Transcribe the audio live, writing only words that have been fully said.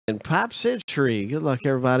Pop Century. Good luck,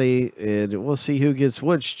 everybody. And we'll see who gets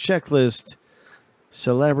which checklist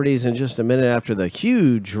celebrities in just a minute after the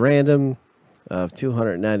huge random of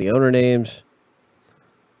 290 owner names.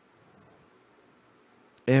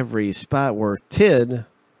 Every spot worth 10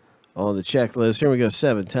 on the checklist. Here we go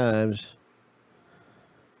 7 times.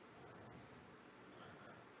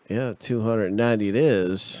 Yeah, 290 it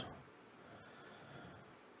is.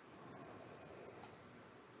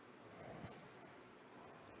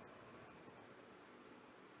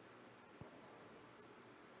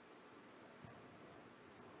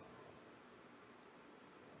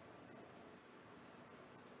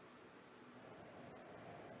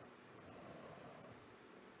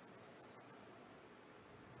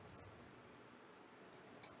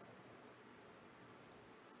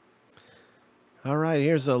 All right,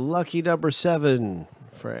 here's a lucky number 7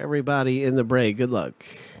 for everybody in the break. Good luck.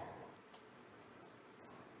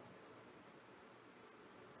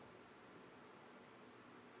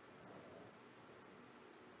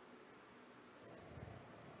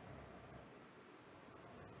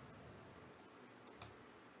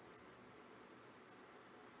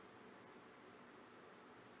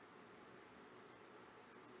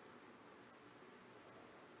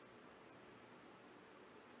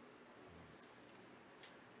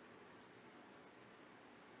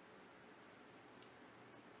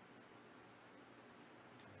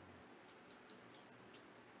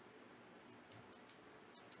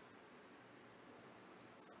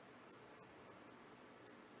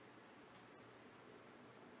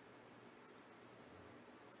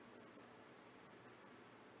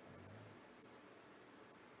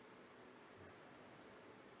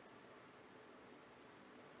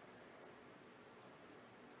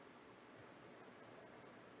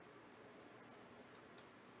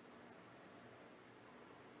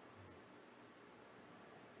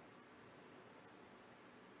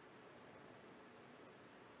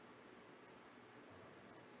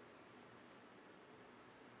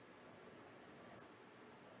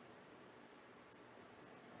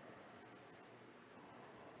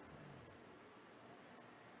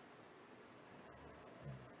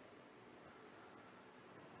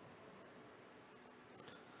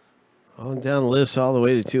 On down the list all the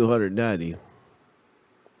way to 290.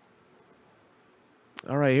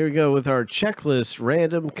 All right, here we go with our checklist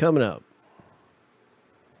random coming up.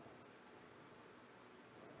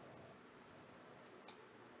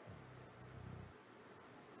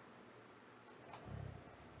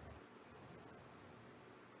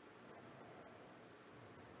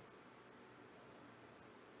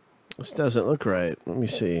 This doesn't look right. Let me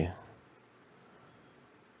see.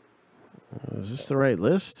 Is this the right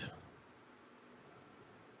list?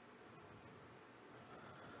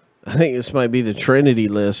 I think this might be the Trinity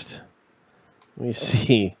list. Let me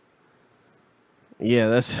see. Yeah,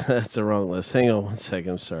 that's the wrong list. Hang on one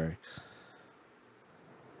second. I'm sorry.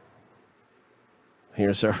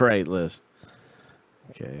 Here's our right list.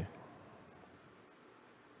 Okay.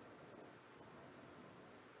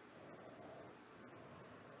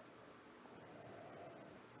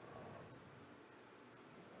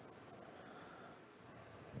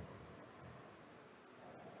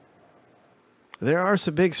 There are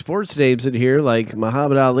some big sports names in here, like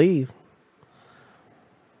Muhammad Ali.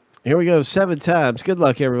 Here we go, 7 times. Good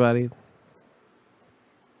luck, everybody.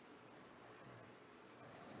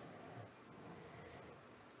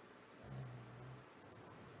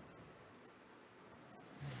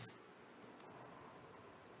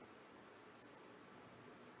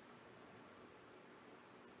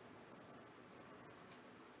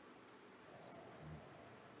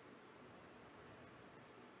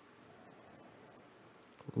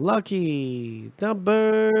 Lucky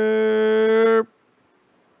number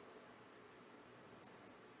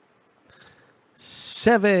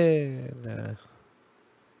 7.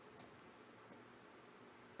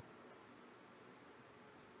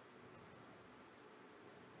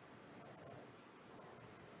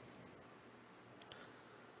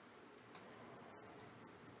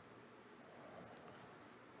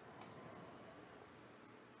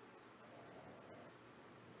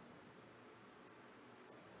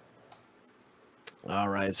 All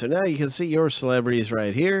right, so now you can see your celebrities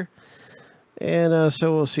right here. And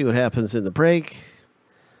so we'll see what happens in the break.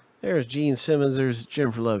 There's Gene Simmons, there's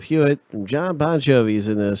Jennifer Love Hewitt, and John Bon Jovi's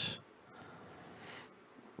in this.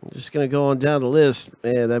 I'm just going to go on down the list.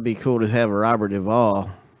 Man, that'd be cool to have a Robert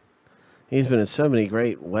Duvall. He's been in so many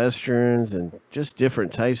great westerns and just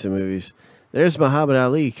different types of movies. There's Muhammad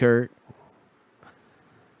Ali, Kurt.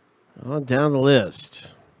 On down the list.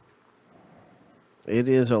 It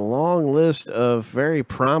is a long list of very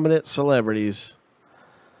prominent celebrities.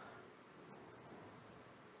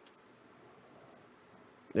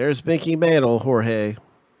 There's Mickey Mantle, Jorge.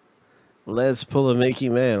 Let's pull a Mickey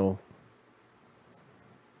Mantle.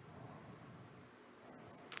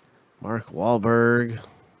 Mark Wahlberg.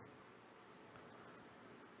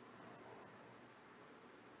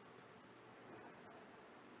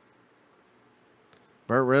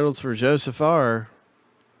 Burt Reynolds for Joseph R.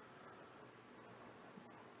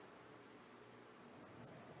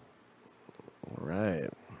 All right.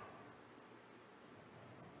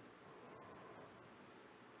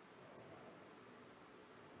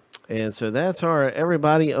 And so that's our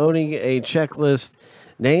everybody owning a checklist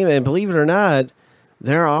name. And believe it or not,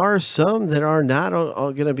 there are some that are not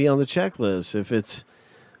going to be on the checklist. If it's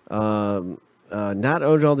not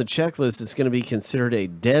owned on the checklist, it's going to be considered a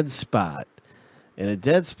dead spot. And a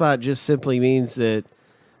dead spot just simply means that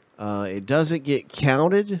it doesn't get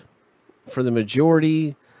counted for the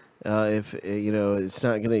majority. If it's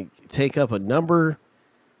not going to take up a number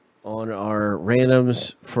on our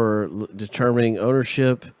randoms for determining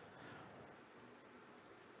ownership.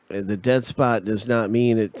 The dead spot does not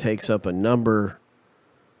mean it takes up a number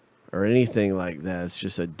or anything like that. It's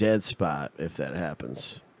just a dead spot if that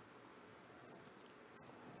happens.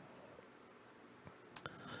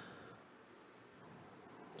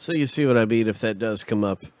 So you see what I mean if that does come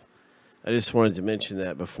up. I just wanted to mention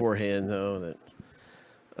that beforehand, though,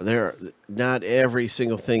 that not every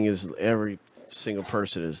single thing every single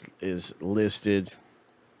person is listed.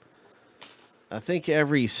 I think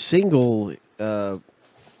every single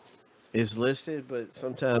is listed, but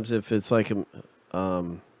sometimes if it's like a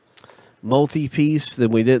multi-piece, then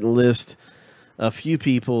we didn't list a few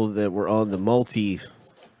people that were on the multi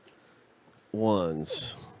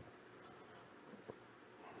ones.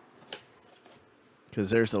 Because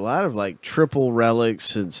there's a lot of like triple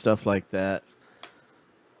relics and stuff like that.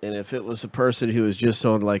 And if it was a person who was just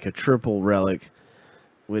on like a triple relic,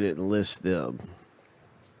 we didn't list them.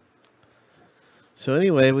 So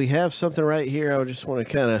anyway, we have something right here. I just want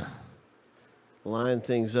to kind of line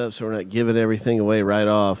things up so we're not giving everything away right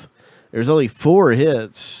off. There's only 4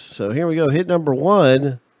 hits. So here we go. Hit number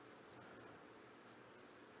 1.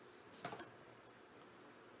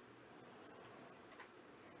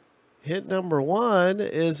 Hit number 1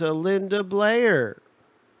 is a Linda Blair.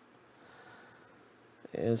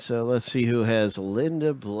 And so let's see who has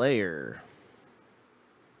Linda Blair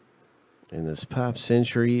in this Pop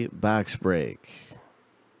Century box break.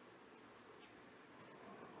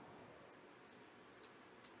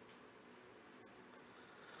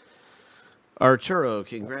 Arturo,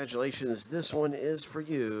 congratulations. This one is for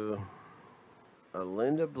you. A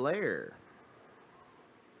Linda Blair.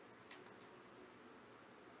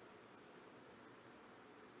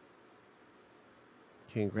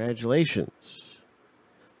 Congratulations.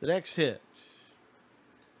 The next hit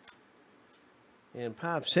in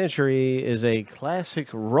Pop Century is a classic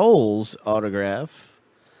Rolls autograph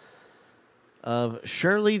of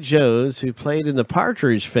Shirley Jones, who played in the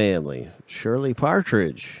Partridge Family. Shirley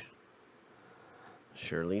Partridge.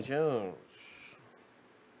 Shirley Jones.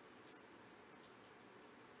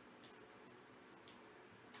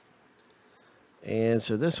 And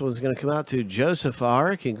so this one's going to come out to Joseph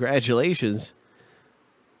R. Congratulations,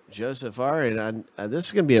 Joseph R. And this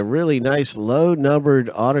is going to be a really nice low-numbered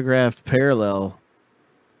autographed parallel.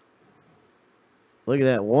 Look at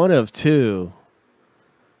that. 1 of 2.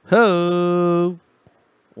 Ho!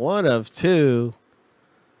 1 of 2.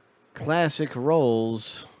 Classic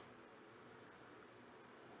Rolls.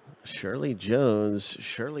 Shirley Jones,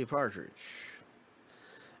 Shirley Partridge.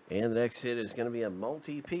 And the next hit is going to be a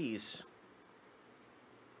multi-piece.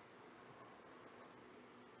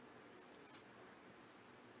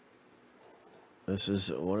 This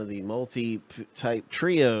is one of the multi-type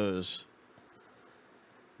trios.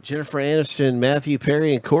 Jennifer Aniston, Matthew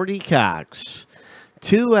Perry, and Courtney Cox.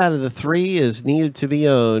 2 out of the 3 is needed to be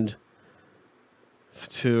owned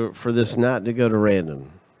for this not to go to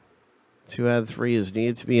random. 2 out of 3 is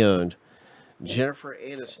needed to be owned. Jennifer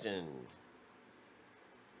Aniston.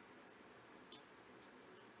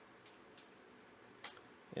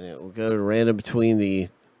 And it will go to random between the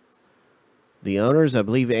owners. I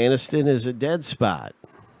believe Aniston is a dead spot.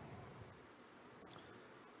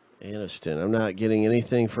 Aniston. I'm not getting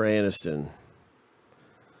anything for Aniston.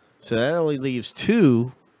 So that only leaves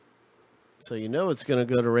 2. So you know it's going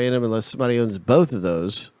to go to random unless somebody owns both of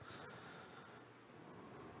those.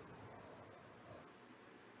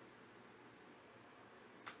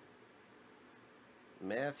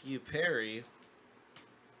 Matthew Perry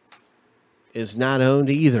is not owned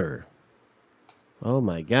either. Oh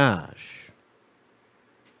my gosh.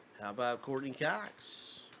 How about Courtney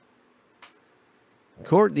Cox?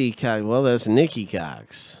 Courtney Cox. Well, that's Nikki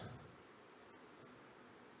Cox.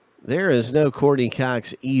 there is no Courtney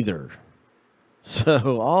Cox either.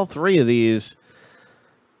 So all three of these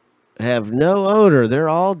have no owner. They're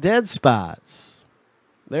all dead spots.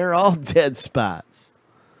 They're all dead spots.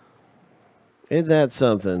 Isn't that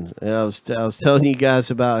something? And I was telling you guys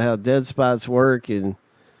about how dead spots work, and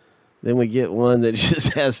then we get one that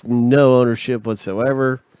just has no ownership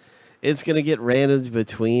whatsoever. It's going to get randomed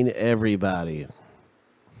between everybody.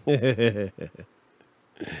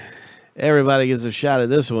 Everybody gets a shot at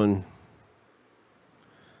this one.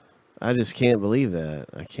 I just can't believe that.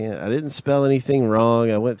 I didn't spell anything wrong.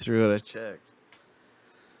 I went through it. I checked.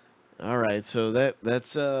 All right, so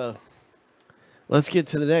that's let's get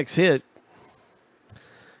to the next hit.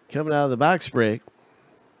 Coming out of the box break.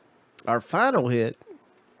 Our final hit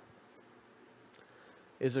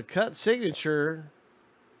is a cut signature.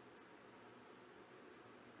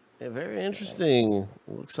 Very interesting.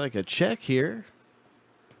 Looks like a check here.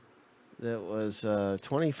 That was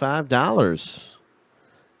 $25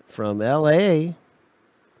 from LA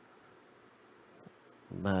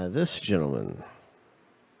by this gentleman.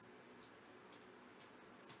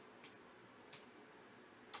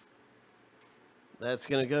 That's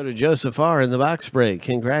going to go to Joseph R. in the box break.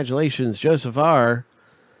 Congratulations, Joseph R.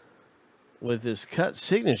 with this cut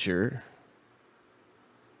signature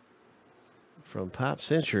from Pop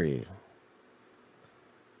Century.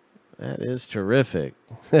 That is terrific.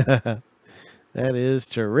 That is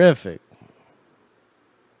terrific.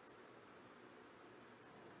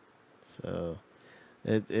 So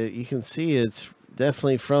you can see it's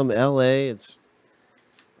definitely from LA. It's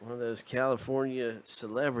one of those California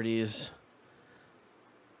celebrities.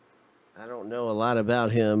 I don't know a lot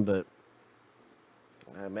about him, but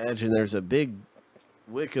I imagine there's a big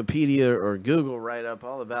Wikipedia or Google write-up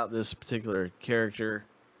all about this particular character.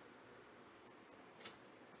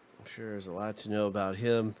 I'm sure there's a lot to know about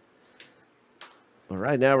him. But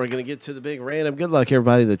right now we're going to get to the big random. Good luck,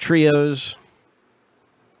 everybody. The trios.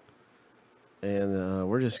 And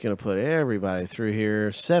we're just going to put everybody through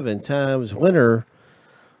here 7 times. Winner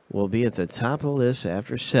will be at the top of the list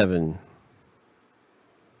after 7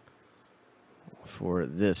 for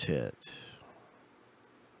this hit.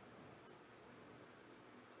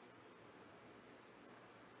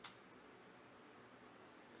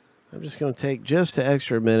 I'm just going to take just an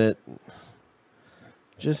extra minute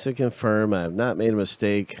just to confirm I have not made a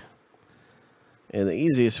mistake. And the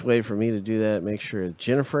easiest way for me to do that, make sure it's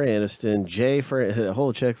Jennifer Aniston, the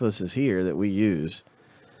whole checklist is here that we use.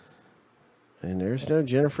 And there's no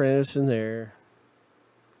Jennifer Aniston there.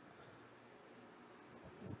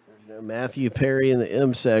 There's no Matthew Perry in the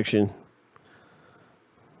M section.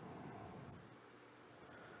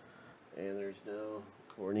 And there's no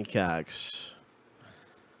Courtney Cox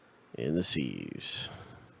in the C's.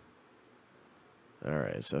 All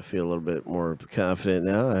right, so I feel a little bit more confident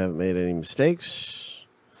now. I haven't made any mistakes.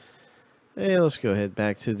 Hey, let's go ahead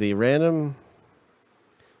back to the random.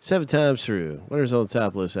 7 times through. Winners on the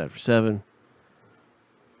top list after 7.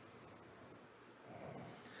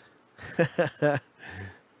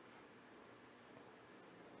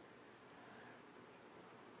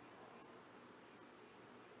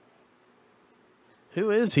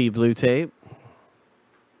 Who is he, Blue Tape?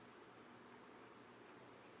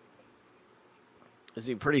 Is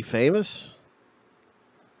he pretty famous?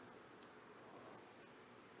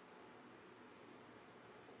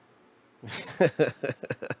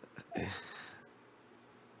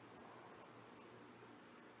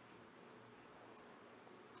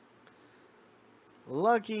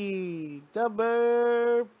 Lucky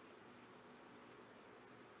number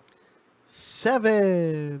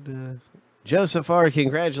 7. Joseph R.,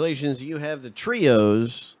 congratulations. You have the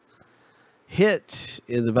trios hit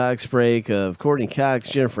in the box break of Courtney Cox,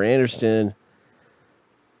 Jennifer Aniston,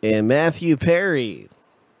 and Matthew Perry.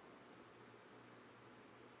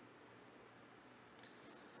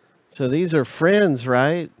 So these are friends,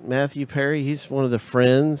 right? Matthew Perry, he's one of the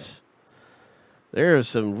friends. There are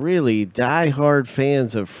some really diehard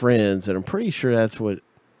fans of Friends, and I'm pretty sure that's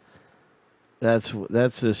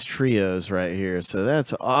this trios right here. So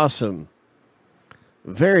that's awesome.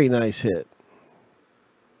 Very nice hit.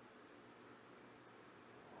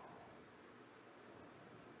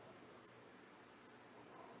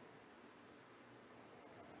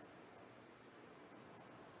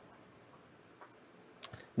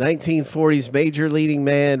 '40s major leading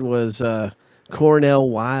man was Cornell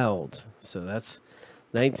Wilde. So that's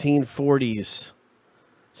 1940s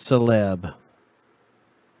celeb.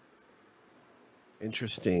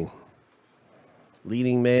 Interesting.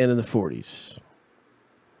 Leading man in the 40s.